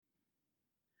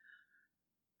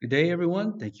Good day,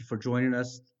 everyone. Thank you for joining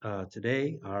us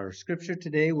today. Our scripture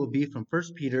today will be from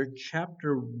First Peter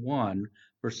chapter 1,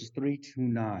 verses 3 to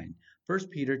 9.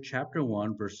 First Peter chapter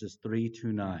 1, verses 3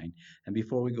 to 9. And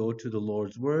before we go to the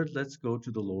Lord's word, let's go to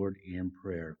the Lord in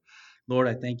prayer. Lord,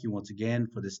 I thank you once again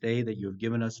for this day that you have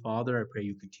given us, Father. I pray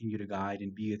you continue to guide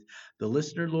and be with the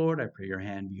listener, Lord. I pray your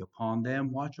hand be upon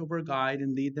them. Watch over, guide,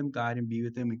 and lead them, guide and be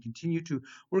with them, and continue to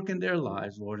work in their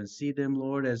lives, Lord, and see them,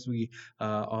 Lord, as we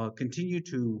continue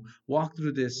to walk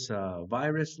through this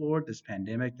virus, Lord, this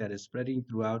pandemic that is spreading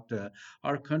throughout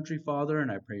our country, Father.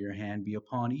 And I pray your hand be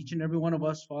upon each and every one of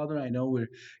us, Father. I know we're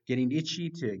getting itchy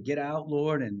to get out,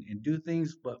 Lord, and do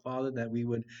things, but Father, that we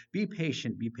would be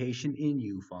patient in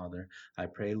you, Father. I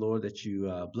pray, Lord, that you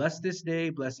bless this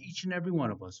day, bless each and every one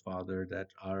of us, Father, that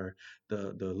are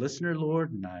the listener,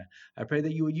 Lord. And I pray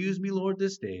that you would use me, Lord,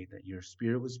 this day, that your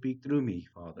spirit would speak through me,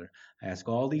 Father. I ask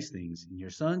all these things in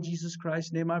your Son, Jesus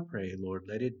Christ's name I pray, Lord,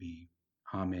 let it be.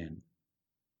 Amen.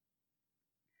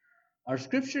 Our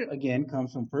scripture again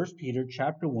comes from First Peter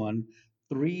chapter 1,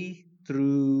 3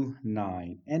 through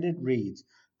 9, and it reads,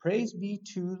 Praise be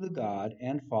to the God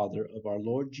and Father of our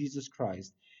Lord Jesus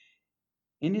Christ.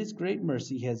 In his great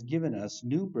mercy, he has given us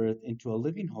new birth into a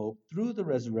living hope through the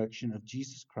resurrection of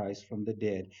Jesus Christ from the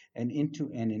dead, and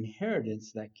into an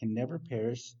inheritance that can never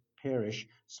perish,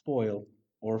 spoil,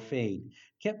 or fade,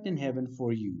 kept in heaven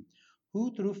for you,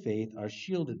 who through faith are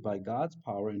shielded by God's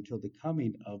power until the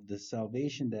coming of the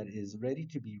salvation that is ready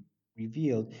to be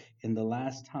revealed in the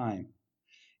last time.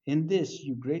 In this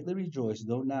you greatly rejoice,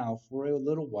 though now for a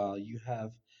little while you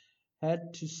have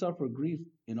had to suffer grief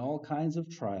in all kinds of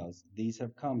trials. These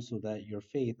have come so that your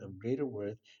faith of greater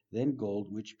worth than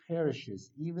gold, which perishes,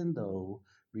 even though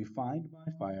refined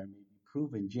by fire, may be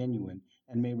proven genuine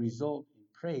and may result in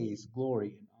praise,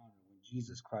 glory, and honor when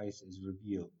Jesus Christ is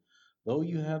revealed. Though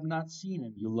you have not seen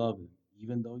him, you love him.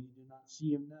 Even though you do not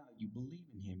see him now, you believe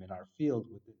in him and are filled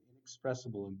with an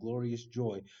inexpressible and glorious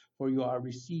joy, for you are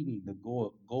receiving the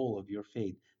goal of your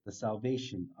faith, the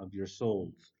salvation of your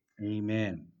souls.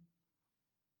 Amen.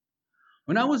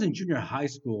 When I was in junior high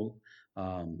school,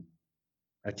 um,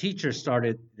 a teacher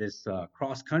started this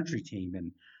cross country team,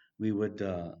 and we would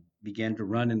begin to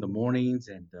run in the mornings,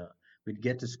 and we'd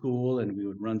get to school and we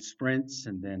would run sprints,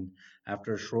 and then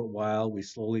after a short while, we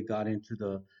slowly got into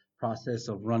the process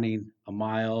of running a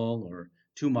mile or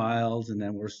 2 miles, and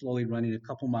then we're slowly running a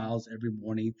couple miles every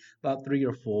morning, about three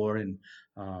or four, and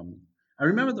um, I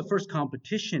remember the first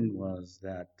competition was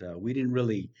that we didn't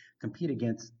really compete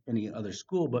against any other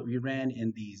school, but we ran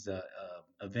in these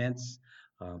events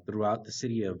throughout the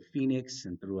city of Phoenix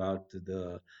and throughout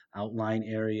the outlying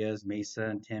areas, Mesa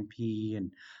and Tempe,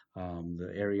 and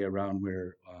the area around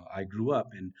where I grew up.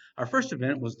 And our first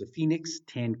event was the Phoenix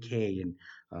 10K,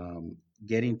 and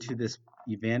getting to this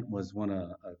event was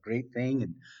a great thing,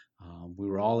 and we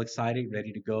were all excited,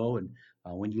 ready to go. And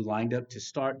when you lined up to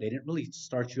start, they didn't really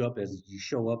start you up as you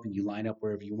show up and you line up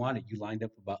wherever you wanted. You lined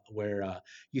up about where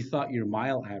you thought your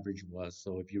mile average was.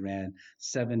 So if you ran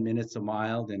 7 minutes a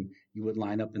mile, then you would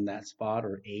line up in that spot,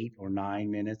 or 8 or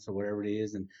 9 minutes or wherever it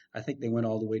is. And I think they went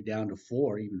all the way down to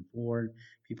four, even four.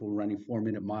 People were running 4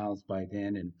 minute miles by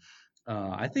then. And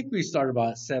I think we started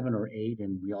about 7 or 8,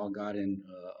 and we all got in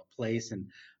a place. And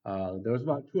there was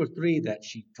about two or three that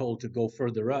she told to go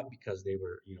further up because they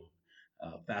were,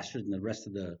 faster than the rest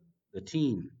of the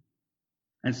team.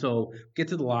 And so get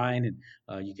to the line,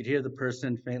 and you could hear the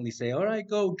person faintly say, "All right,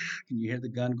 go!" And you hear the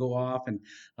gun go off, and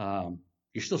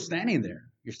you're still standing there.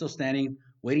 You're still standing,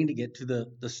 waiting to get to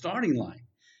the starting line.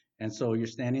 And so you're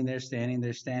standing there, standing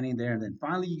there, standing there, and then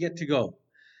finally you get to go,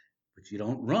 but you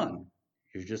don't run.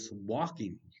 You're just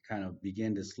walking. You kind of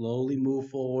begin to slowly move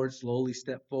forward, slowly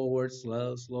step forward,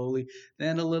 slowly.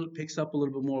 Then a little picks up a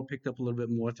little bit more, picked up a little bit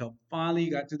more, till finally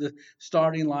you got to the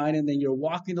starting line, and then you're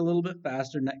walking a little bit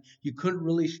faster. You couldn't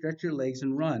really stretch your legs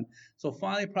and run. So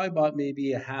finally, probably about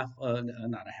maybe not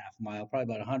a half mile,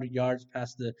 probably about 100 yards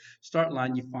past the start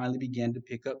line, you finally began to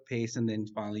pick up pace, and then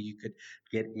finally you could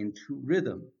get into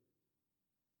rhythm.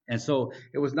 And so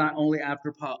it was not only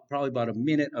after probably about a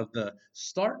minute of the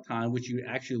start time, which you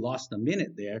actually lost a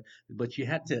minute there, but you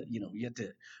had to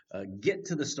get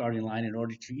to the starting line in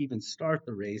order to even start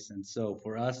the race. And so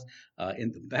for us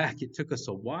in the back, it took us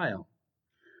a while.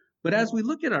 But as we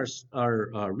look at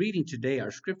our reading today,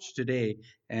 our scripture today,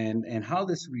 and how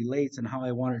this relates and how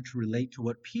I wanted to relate to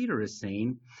what Peter is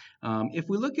saying, if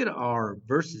we look at our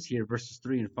verses here, verses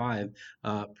 3 and 5,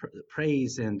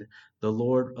 praise the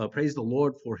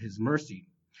Lord for His mercy.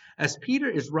 As Peter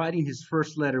is writing his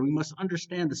first letter, we must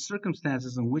understand the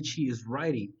circumstances in which he is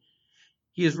writing.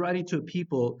 He is writing to a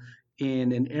people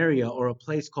in an area or a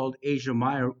place called Asia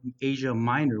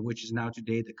Minor, which is now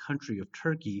today the country of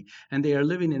Turkey, and they are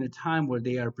living in a time where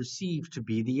they are perceived to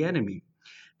be the enemy.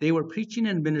 They were preaching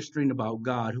and ministering about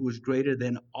God, who is greater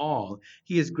than all.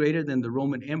 He is greater than the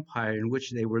Roman Empire in which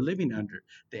they were living under.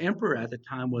 The emperor at the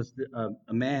time was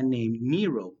a man named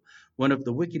Nero, one of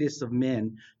the wickedest of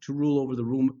men to rule over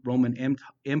the Roman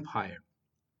Empire.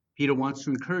 Peter wants to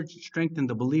encourage and strengthen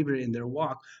the believer in their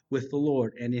walk with the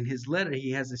Lord. And in his letter, he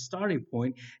has a starting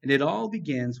point, and it all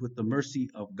begins with the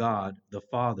mercy of God the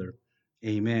Father.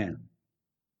 Amen.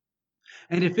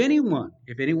 And if anyone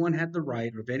had the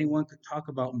right, or if anyone could talk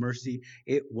about mercy,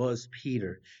 it was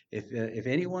Peter. If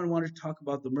anyone wanted to talk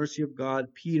about the mercy of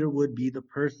God, Peter would be the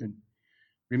person.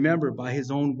 Remember, by his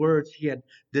own words, he had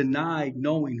denied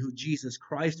knowing who Jesus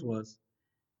Christ was.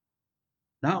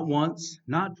 Not once,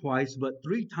 not twice, but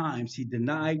 3 times he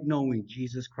denied knowing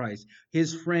Jesus Christ.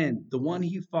 His friend, the one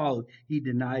he followed, he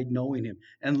denied knowing him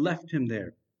and left him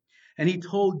there. And he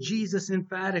told Jesus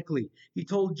emphatically, he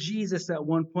told Jesus at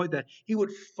one point that he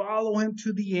would follow him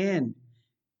to the end.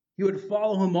 He would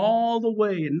follow him all the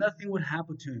way and nothing would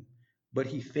happen to him. But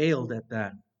he failed at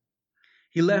that.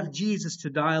 He left Jesus to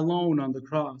die alone on the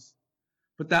cross.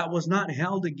 But that was not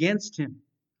held against him.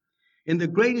 In the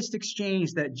greatest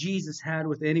exchange that Jesus had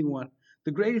with anyone,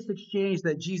 the greatest exchange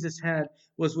that Jesus had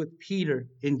was with Peter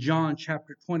in John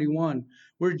chapter 21,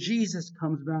 where Jesus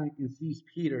comes back and sees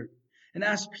Peter and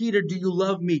asks Peter, "Do you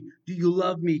love me? Do you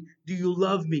love me? Do you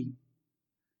love me?"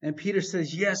 And Peter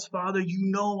says, "Yes, Father, you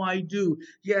know I do.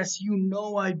 Yes, you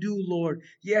know I do, Lord.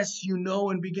 Yes, you know,"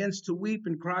 and begins to weep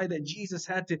and cry that Jesus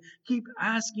had to keep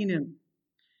asking him.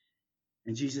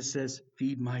 And Jesus says,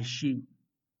 "Feed my sheep."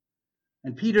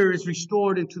 And Peter is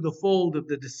restored into the fold of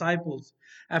the disciples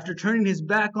after turning his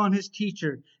back on his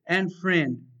teacher and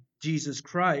friend, Jesus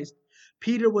Christ.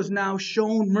 Peter was now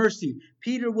shown mercy.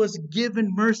 Peter was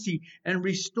given mercy and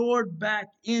restored back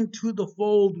into the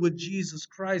fold with Jesus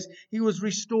Christ. He was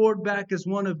restored back as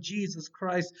one of Jesus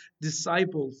Christ's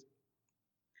disciples.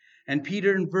 And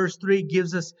Peter in verse 3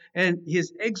 gives us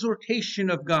his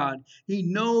exhortation of God. He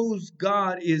knows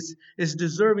God is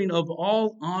deserving of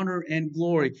all honor and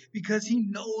glory because he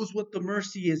knows what the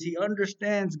mercy is. He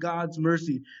understands God's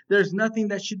mercy. There's nothing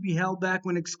that should be held back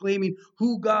when exclaiming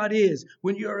who God is.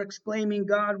 When you're exclaiming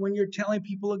God, when you're telling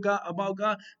people about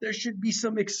God, there should be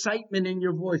some excitement in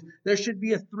your voice. There should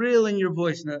be a thrill in your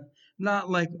voice. Not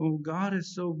like, "Oh, God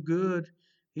is so good.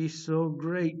 He's so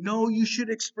great." No, you should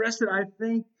express it. I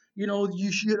think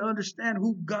you should understand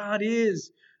who God is,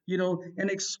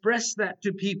 and express that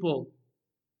to people.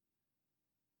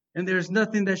 And there's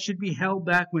nothing that should be held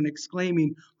back when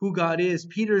exclaiming who God is.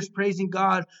 Peter is praising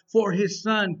God for his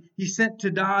son he sent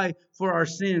to die for our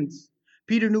sins.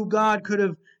 Peter knew God could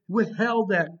have withheld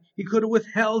that. He could have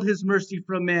withheld his mercy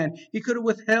from man. He could have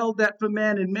withheld that from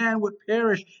man, and man would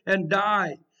perish and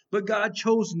die. But God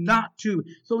chose not to.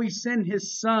 So he sent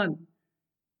his son.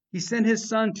 He sent his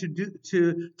son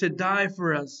to die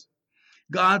for us.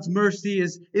 God's mercy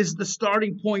is the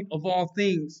starting point of all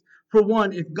things. For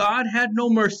one, if God had no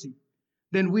mercy,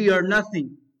 then we are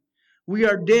nothing. We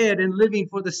are dead and living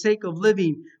for the sake of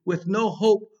living with no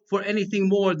hope for anything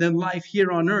more than life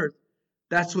here on earth.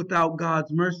 That's without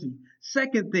God's mercy.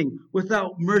 Second thing,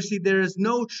 without mercy, there is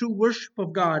no true worship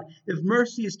of God. If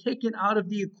mercy is taken out of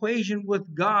the equation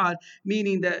with God,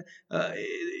 meaning that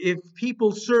if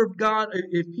people serve God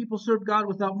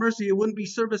without mercy, it wouldn't be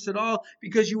service at all,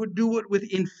 because you would do it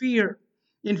in fear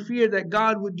that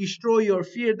God would destroy you, or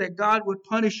fear that God would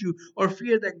punish you, or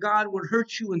fear that God would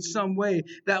hurt you in some way.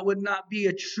 That would not be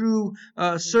a true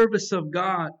service of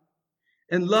God,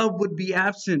 and love would be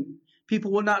absent.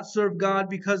 People will not serve God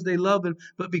because they love him,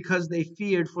 but because they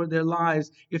feared for their lives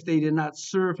if they did not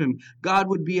serve him. God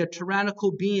would be a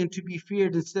tyrannical being to be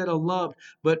feared instead of loved.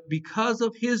 But because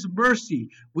of his mercy,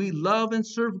 we love and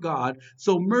serve God.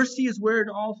 So mercy is where it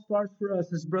all starts for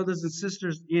us as brothers and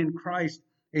sisters in Christ.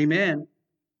 Amen.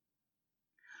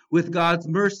 With God's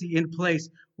mercy in place,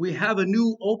 we have a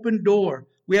new open door.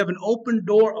 We have an open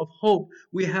door of hope.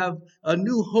 We have a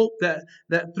new hope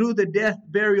that through the death,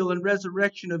 burial, and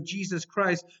resurrection of Jesus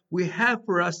Christ, we have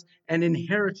for us an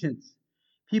inheritance.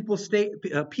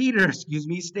 Peter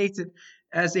states it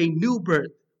as a new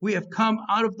birth. We have come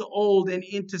out of the old and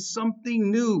into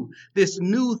something new. This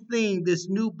new thing, this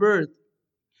new birth.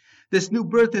 This new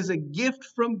birth is a gift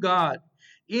from God.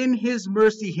 In his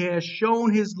mercy, he has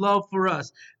shown his love for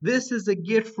us. This is a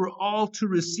gift for all to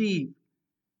receive.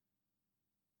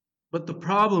 But the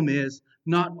problem is,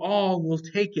 not all will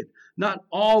take it. Not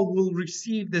all will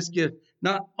receive this gift.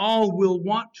 Not all will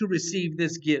want to receive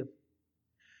this gift.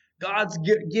 God's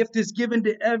gift is given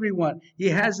to everyone. He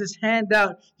has his hand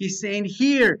out. He's saying,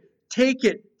 here, take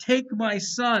it. Take my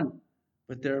son.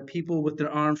 But there are people with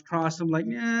their arms crossed. I'm like,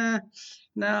 nah,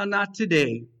 no, not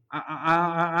today.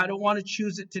 I don't want to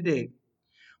choose it today.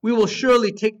 We will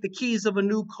surely take the keys of a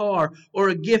new car or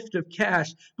a gift of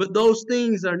cash, but those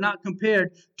things are not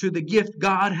compared to the gift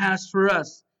God has for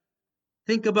us.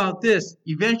 Think about this.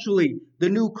 Eventually, the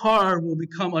new car will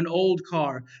become an old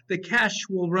car. The cash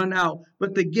will run out,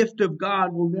 but the gift of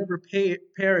God will never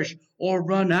perish or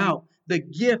run out. The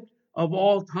gift of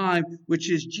all time, which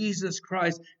is Jesus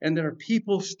Christ. And there are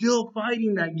people still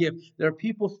fighting that gift. There are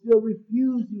people still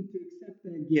refusing to accept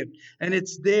that gift. And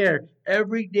it's there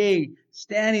every day,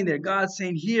 standing there. God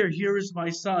saying, here is my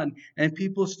son. And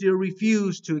people still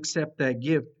refuse to accept that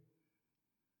gift.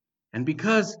 And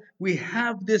because we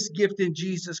have this gift in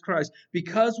Jesus Christ,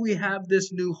 because we have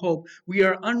this new hope, we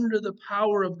are under the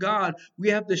power of God. We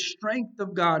have the strength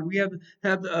of God. We have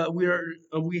a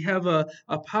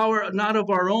power not of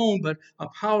our own, but a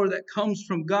power that comes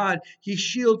from God. He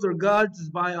shields or guards us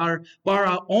by our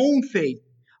own faith.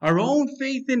 Our own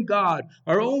faith in God,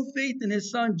 our own faith in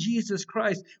his son, Jesus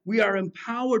Christ. We are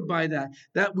empowered by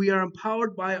that we are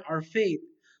empowered by our faith.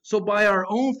 So by our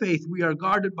own faith, we are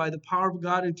guarded by the power of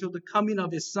God until the coming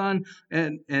of his son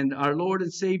and our Lord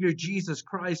and Savior, Jesus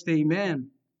Christ. Amen.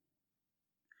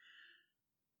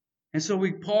 And so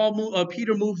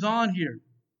Peter moves on here.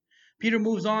 Peter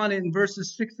moves on in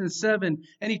verses 6 and 7,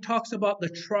 and he talks about the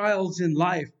trials in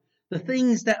life, the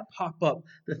things that pop up,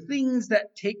 the things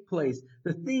that take place,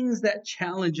 the things that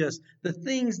challenge us, the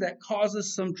things that cause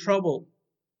us some trouble.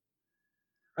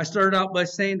 I started out by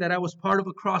saying that I was part of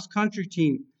a cross-country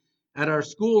team at our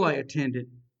school I attended.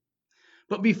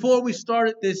 But before we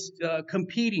started this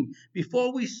competing,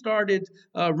 before we started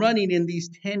running in these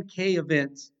 10K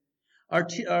events,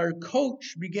 our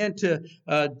coach began to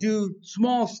do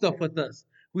small stuff with us.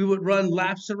 We would run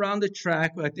laps around the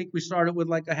track. I think we started with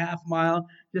like a half mile,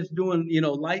 just doing,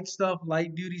 light stuff,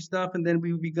 light duty stuff. And then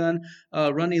we begun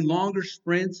running longer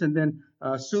sprints. And then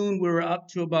soon we were up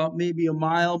to about maybe a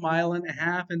mile and a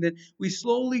half. And then we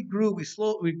slowly grew.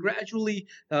 We gradually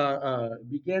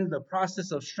began the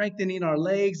process of strengthening our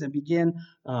legs and began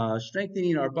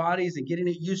strengthening our bodies and getting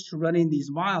it used to running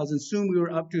these miles. And soon we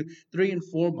were up to 3 and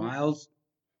 4 miles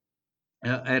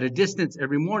at a distance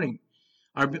every morning.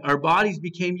 Our bodies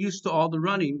became used to all the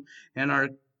running, and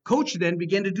our coach then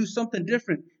began to do something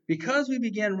different. Because we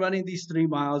began running these 3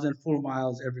 miles and 4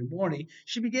 miles every morning,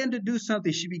 she began to do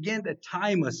something. She began to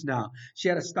time us now. She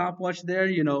had a stopwatch there,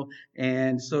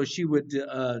 and so she would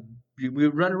we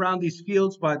would run around these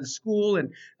fields by the school,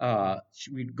 and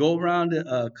we'd go around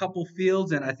a couple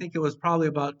fields, and I think it was probably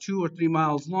about 2 or 3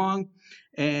 miles long.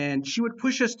 And she would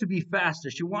push us to be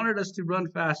faster. She wanted us to run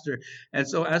faster. And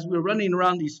so as we were running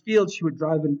around these fields, she would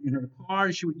drive in her car,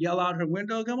 and she would yell out her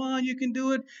window, "Come on, you can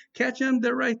do it. Catch them.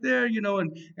 They're right there,"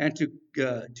 and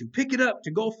to pick it up,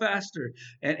 to go faster.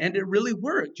 And it really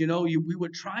worked. We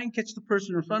would try and catch the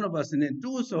person in front of us, and in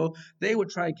doing so, they would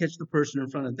try and catch the person in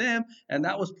front of them. And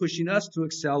that was pushing us to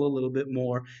excel a little bit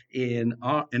more in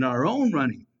our own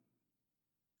running.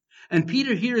 And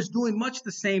Peter here is doing much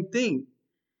the same thing.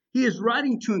 He is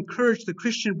writing to encourage the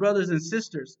Christian brothers and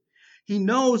sisters. He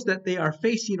knows that they are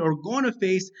facing or going to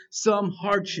face some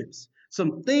hardships.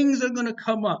 Some things are going to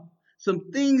come up.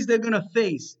 Some things they're going to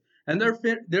face. And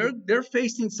they're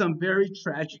facing some very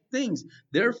tragic things.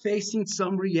 They're facing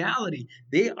some reality.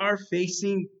 They are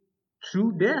facing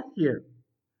true death here.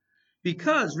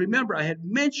 Because, remember, I had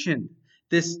mentioned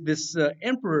this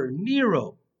emperor,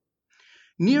 Nero.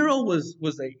 Nero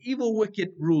was an evil, wicked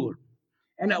ruler.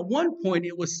 And at one point,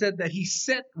 it was said that he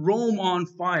set Rome on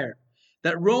fire,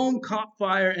 that Rome caught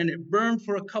fire and it burned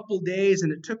for a couple days,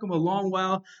 and it took him a long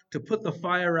while to put the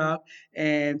fire out.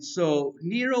 And so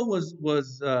Nero was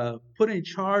put in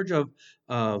charge of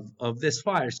this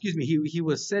fire. He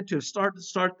was said to start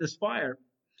this fire.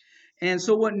 And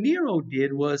so what Nero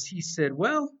did was he said,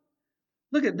 well,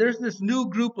 look, there's this new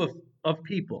group of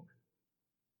people.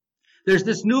 There's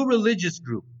this new religious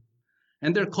group.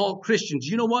 And they're called Christians.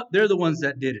 You know what? They're the ones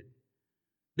that did it.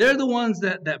 They're the ones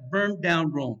that burned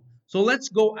down Rome. So let's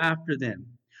go after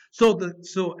them. So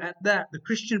at that, the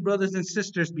Christian brothers and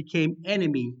sisters became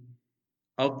enemy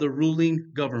of the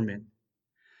ruling government.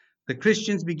 The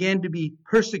Christians began to be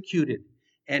persecuted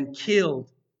and killed.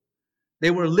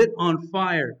 They were lit on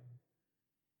fire.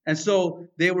 And so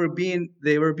they were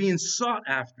being sought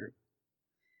after.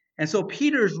 And so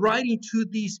Peter is writing to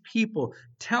these people,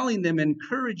 telling them,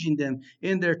 encouraging them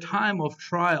in their time of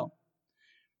trial.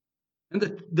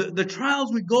 And the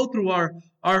trials we go through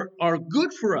are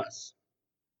good for us.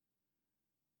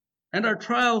 And our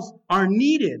trials are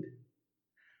needed.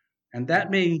 And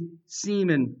that may seem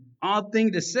an odd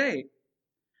thing to say.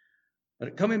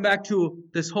 But coming back to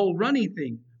this whole running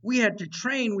thing, we had to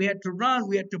train, we had to run,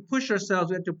 we had to push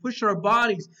ourselves, we had to push our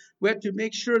bodies, we had to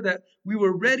make sure that we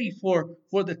were ready for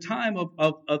the time of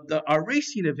our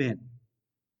racing event.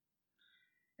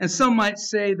 And some might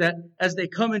say that as they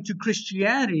come into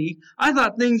Christianity, I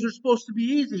thought things were supposed to be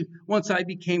easy once I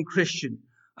became Christian.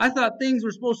 I thought things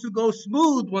were supposed to go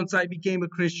smooth once I became a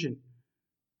Christian.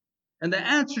 And the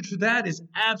answer to that is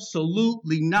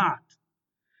absolutely not.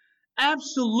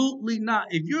 Absolutely not.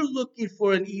 If you're looking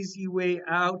for an easy way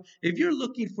out, if you're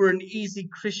looking for an easy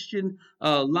Christian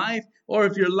life, or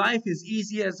if your life is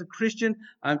easy as a Christian,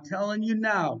 I'm telling you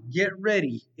now, get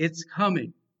ready. It's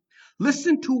coming.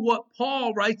 Listen to what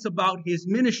Paul writes about his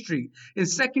ministry in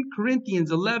 2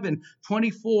 Corinthians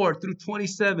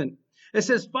 11:24-27. It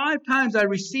says, 5 times I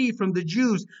received from the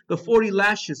Jews the 40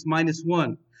 lashes minus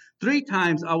 1. 3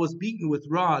 times I was beaten with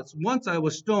rods. Once I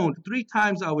was stoned. 3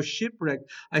 times I was shipwrecked.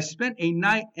 I spent a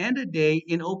night and a day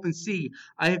in open sea.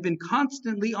 I have been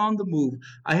constantly on the move.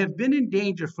 I have been in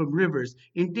danger from rivers,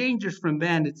 in danger from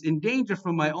bandits, in danger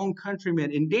from my own countrymen,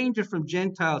 in danger from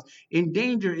Gentiles, in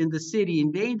danger in the city,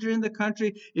 in danger in the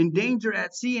country, in danger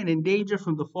at sea, and in danger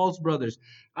from the false brothers.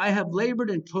 I have labored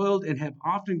and toiled and have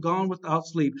often gone without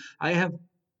sleep. I have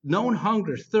known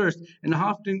hunger, thirst, and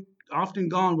often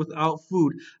gone without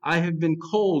food. I have been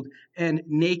cold and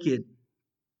naked.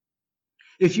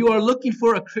 If you are looking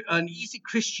for an easy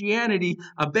Christianity,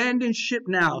 abandon ship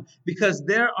now, because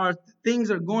there are going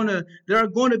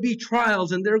to be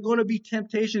trials and there are going to be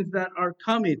temptations that are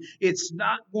coming. It's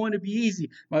not going to be easy.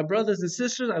 My brothers and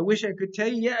sisters, I wish I could tell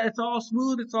you, yeah, it's all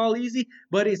smooth, it's all easy,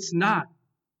 but it's not.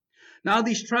 Now,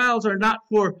 these trials are not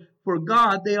for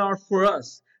God, they are for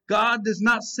us. God does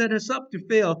not set us up to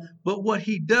fail, but what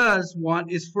he does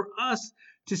want is for us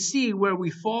to see where we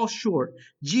fall short.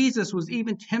 Jesus was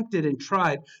even tempted and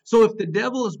tried. So if the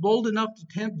devil is bold enough to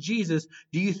tempt Jesus,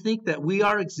 do you think that we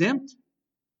are exempt?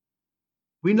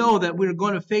 We know that we're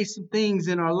going to face some things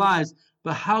in our lives,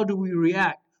 but how do we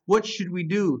react? What should we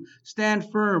do? Stand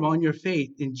firm on your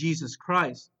faith in Jesus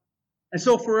Christ. And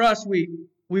so for us, we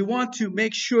want to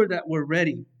make sure that we're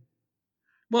ready.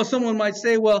 Well, someone might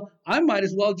say, well, I might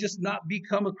as well just not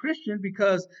become a Christian,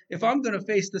 because if I'm going to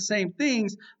face the same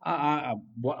things,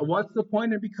 what's the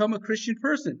point in becoming a Christian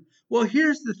person? Well,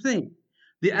 here's the thing.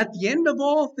 At the end of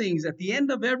all things, at the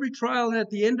end of every trial, and at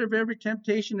the end of every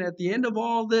temptation, at the end of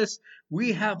all this,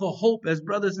 we have a hope as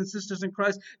brothers and sisters in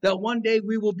Christ that one day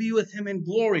we will be with him in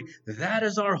glory. That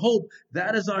is our hope.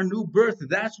 That is our new birth.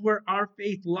 That's where our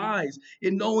faith lies,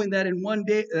 in knowing that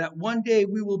one day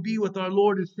we will be with our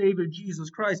Lord and Savior Jesus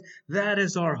Christ. That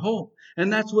is our hope.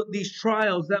 And that's what these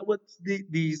trials,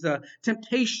 these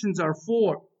temptations are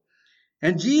for.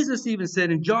 And Jesus even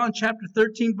said in John chapter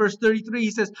 13, verse 33,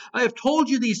 he says, I have told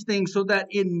you these things so that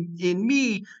in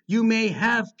me you may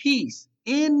have peace.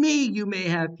 In me you may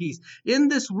have peace. In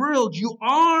this world you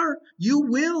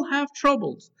will have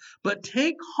troubles. But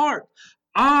take heart,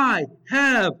 I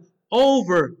have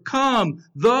overcome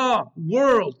the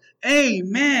world.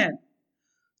 Amen.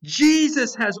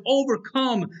 Jesus has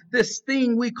overcome this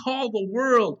thing we call the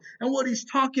world. And what he's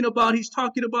talking about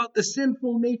the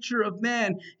sinful nature of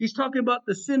man. He's talking about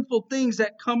the sinful things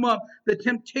that come up, the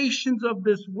temptations of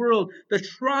this world, the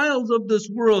trials of this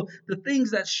world, the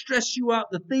things that stress you out,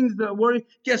 the things that worry.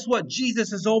 Guess what? Jesus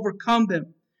has overcome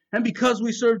them. And because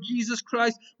we serve Jesus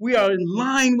Christ, we are in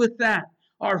line with that.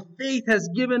 Our faith has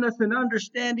given us an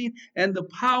understanding and the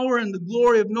power and the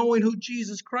glory of knowing who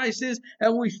Jesus Christ is.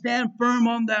 And we stand firm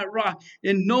on that rock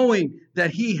in knowing that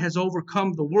he has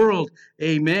overcome the world.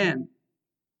 Amen.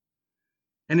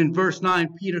 And in verse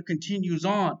 9, Peter continues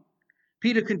on.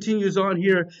 Peter continues on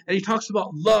here and he talks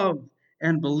about love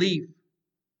and belief.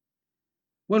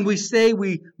 When we say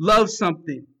we love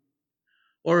something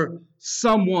or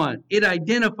someone, it's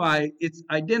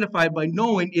identified by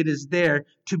knowing it is there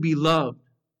to be loved.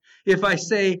 If I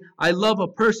say I love a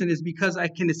person, it's because I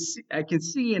can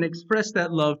see and express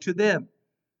that love to them.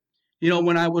 You know,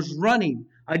 when I was running,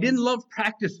 I didn't love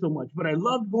practice so much, but I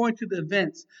loved going to the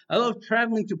events. I loved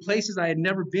traveling to places I had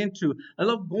never been to. I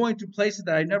loved going to places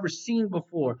that I had never seen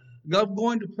before. I loved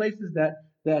going to places that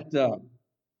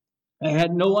I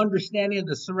had no understanding of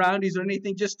the surroundings or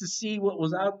anything, just to see what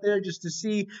was out there,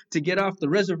 to get off the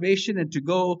reservation and to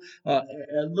go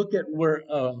look at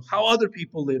how other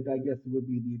people lived, I guess would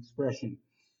be the expression.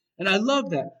 And I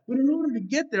love that. But in order to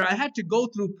get there, I had to go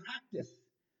through practice.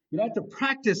 I had to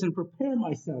practice and prepare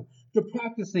myself, to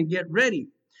practice and get ready.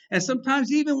 And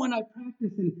sometimes even when I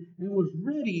practiced and was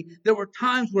ready, there were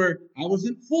times where I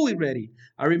wasn't fully ready.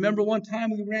 I remember one time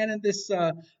we ran in this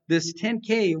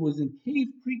 10K. It was in Cave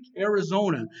Creek,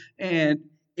 Arizona, and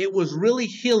it was really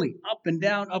hilly, up and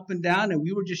down, and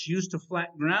we were just used to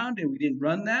flat ground, and we didn't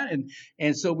run that,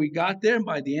 and so we got there, and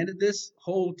by the end of this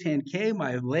whole 10K,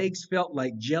 my legs felt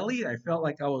like jelly. I felt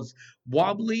like I was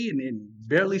wobbly and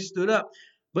barely stood up.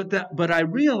 But I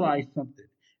realized something,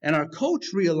 and our coach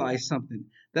realized something,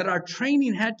 that our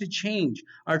training had to change.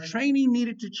 Our training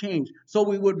needed to change. So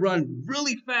we would run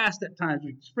really fast at times.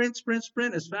 We'd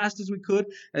sprint as fast as we could,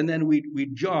 and then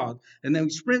we'd jog. And then we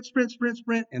sprint,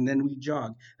 and then we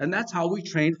jog. And that's how we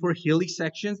trained for hilly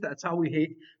sections. That's how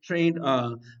we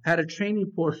had a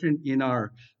training portion in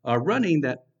our running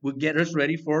that would get us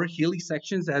ready for hilly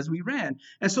sections as we ran.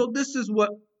 And so this is what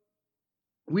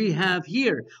we have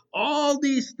here. All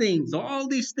these things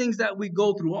that we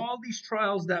go through, all these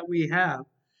trials that we have,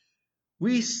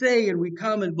 we say and we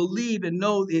come and believe and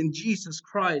know in Jesus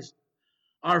Christ.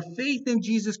 Our faith in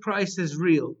Jesus Christ is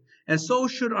real, and so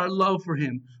should our love for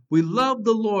him. We love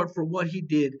the Lord for what he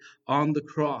did on the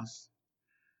cross.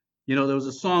 You know, there was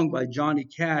a song by Johnny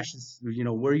Cash,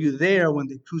 were you there when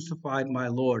they crucified my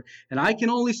Lord? And I can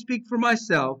only speak for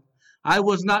myself. I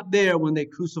was not there when they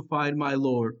crucified my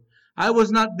Lord. I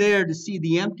was not there to see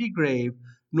the empty grave,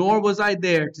 nor was I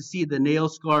there to see the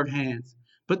nail-scarred hands.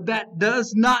 But that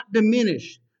does not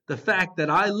diminish the fact that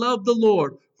I love the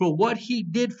Lord for what he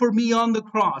did for me on the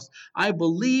cross. I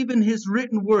believe in his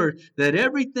written word that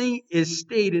everything is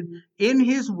stated in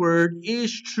his word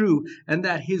is true, and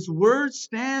that his word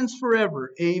stands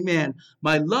forever. Amen.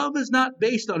 My love is not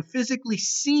based on physically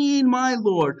seeing my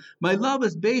Lord. My love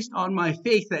is based on my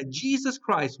faith that Jesus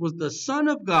Christ was the Son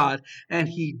of God, and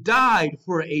he died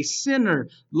for a sinner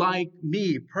like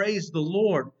me. Praise the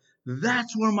Lord.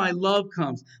 That's where my love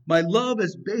comes. My love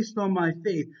is based on my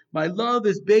faith. My love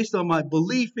is based on my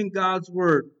belief in God's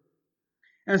word.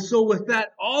 And so with that,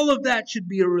 all of that should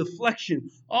be a reflection.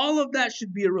 All of that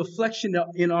should be a reflection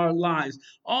in our lives.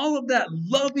 All of that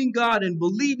loving God and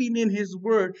believing in his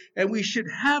word. And we should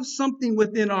have something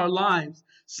within our lives.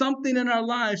 Something in our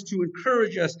lives to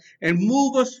encourage us and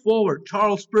move us forward.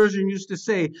 Charles Spurgeon used to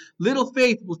say, little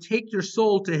faith will take your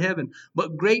soul to heaven,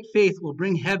 but great faith will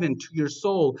bring heaven to your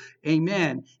soul.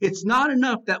 Amen. It's not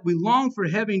enough that we long for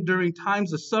heaven during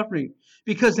times of suffering,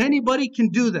 because anybody can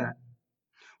do that.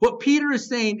 What Peter is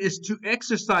saying is to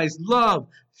exercise love,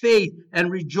 faith,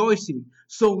 and rejoicing,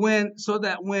 so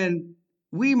that when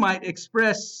we might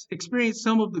experience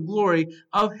some of the glory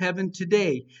of heaven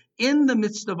today in the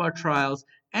midst of our trials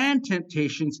and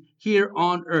temptations here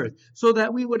on earth, so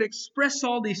that we would express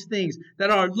all these things, that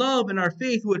our love and our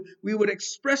faith we would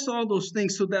express all those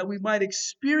things, so that we might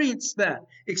experience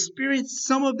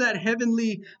some of that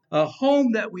heavenly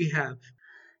home that we have.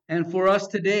 And for us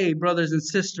today, brothers and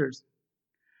sisters,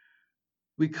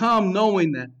 we come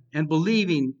knowing that and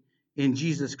believing in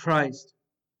Jesus Christ.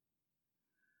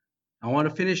 I want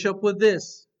to finish up with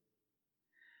this.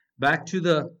 Back to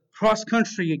the cross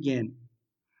country again.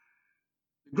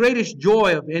 The greatest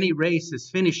joy of any race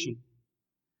is finishing.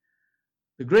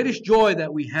 The greatest joy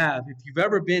that we have, if you've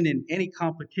ever been in any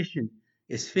competition,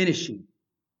 is finishing.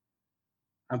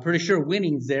 I'm pretty sure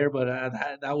winning's there, but I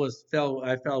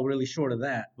fell really short of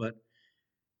that. But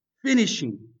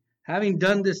finishing. Having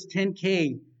done this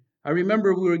 10K, I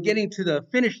remember we were getting to the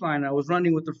finish line. I was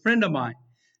running with a friend of mine,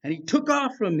 and he took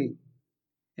off from me,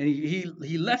 and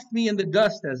he left me in the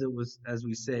dust, as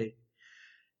we say.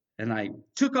 And I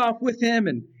took off with him,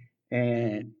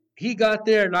 and he got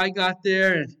there, and I got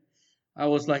there, and I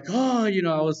was like, I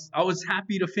was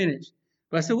happy to finish.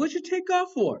 But I said, "What'd you take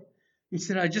off for?" He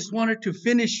said, "I just wanted to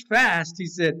finish fast." He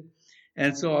said,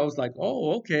 and so I was like,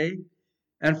 "Oh, okay."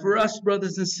 And for us,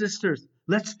 brothers and sisters,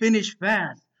 let's finish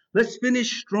fast. Let's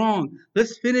finish strong.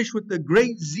 Let's finish with the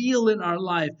great zeal in our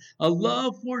life, a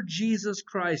love for Jesus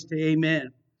Christ.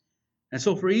 Amen. And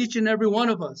so for each and every one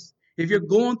of us, if you're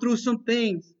going through some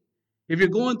things, if you're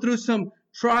going through some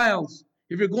trials,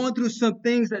 if you're going through some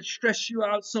things that stress you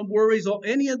out, some worries, or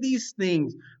any of these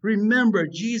things, remember,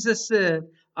 Jesus said,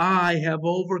 I have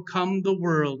overcome the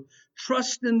world.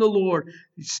 Trust in the Lord.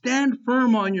 Stand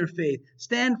firm on your faith.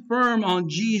 Stand firm on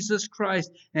Jesus Christ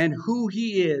and who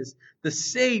he is, the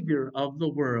Savior of the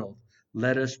world.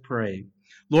 Let us pray.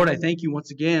 Lord, I thank you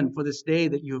once again for this day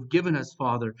that you have given us,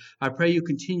 Father. I pray you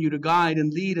continue to guide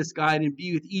and lead us, guide and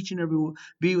be with each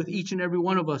and every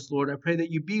one of us, Lord. I pray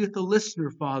that you be with the listener,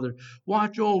 Father.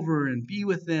 Watch over and be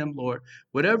with them, Lord.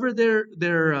 Whatever they're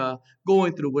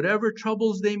going through, whatever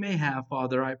troubles they may have,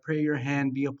 Father, I pray your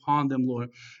hand be upon them, Lord.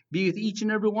 Be with each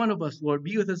and every one of us, Lord.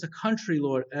 Be with us as a country,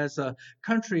 Lord, as a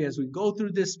country, as we go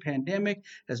through this pandemic,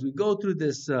 as we go through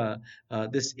this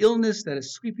illness that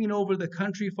is sweeping over the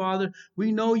country, Father.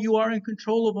 We know you are in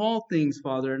control of all things,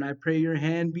 Father, and I pray your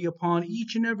hand be upon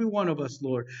each and every one of us,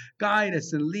 Lord. Guide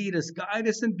us and lead us, guide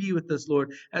us and be with us,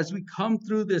 Lord, as we come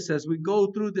through this, as we go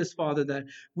through this, Father, that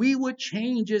we would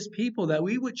change as people, that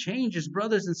we would change as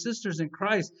brothers and sisters in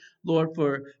Christ, Lord,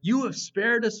 for you have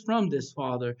spared us from this,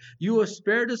 Father. You have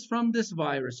spared us from this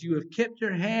virus. You have kept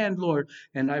your hand, Lord,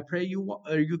 and I pray you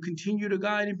continue to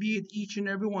guide and be with each and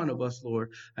every one of us,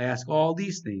 Lord. I ask all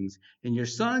these things in your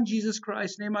Son, Jesus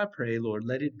Christ's name I pray, Lord.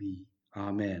 Let it be.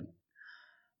 Amen.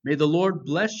 May the Lord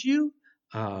bless you.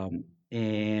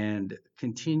 And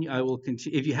continue. I will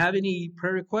continue. If you have any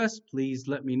prayer requests, please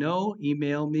let me know.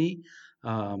 Email me.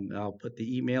 I'll put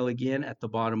the email again at the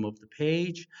bottom of the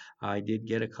page. I did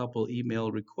get a couple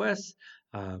email requests,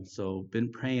 so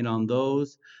been praying on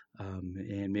those.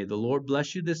 And may the Lord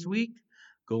bless you this week.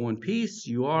 Go in peace.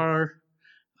 You are,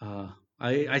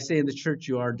 I say in the church,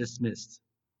 you are dismissed.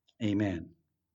 Amen.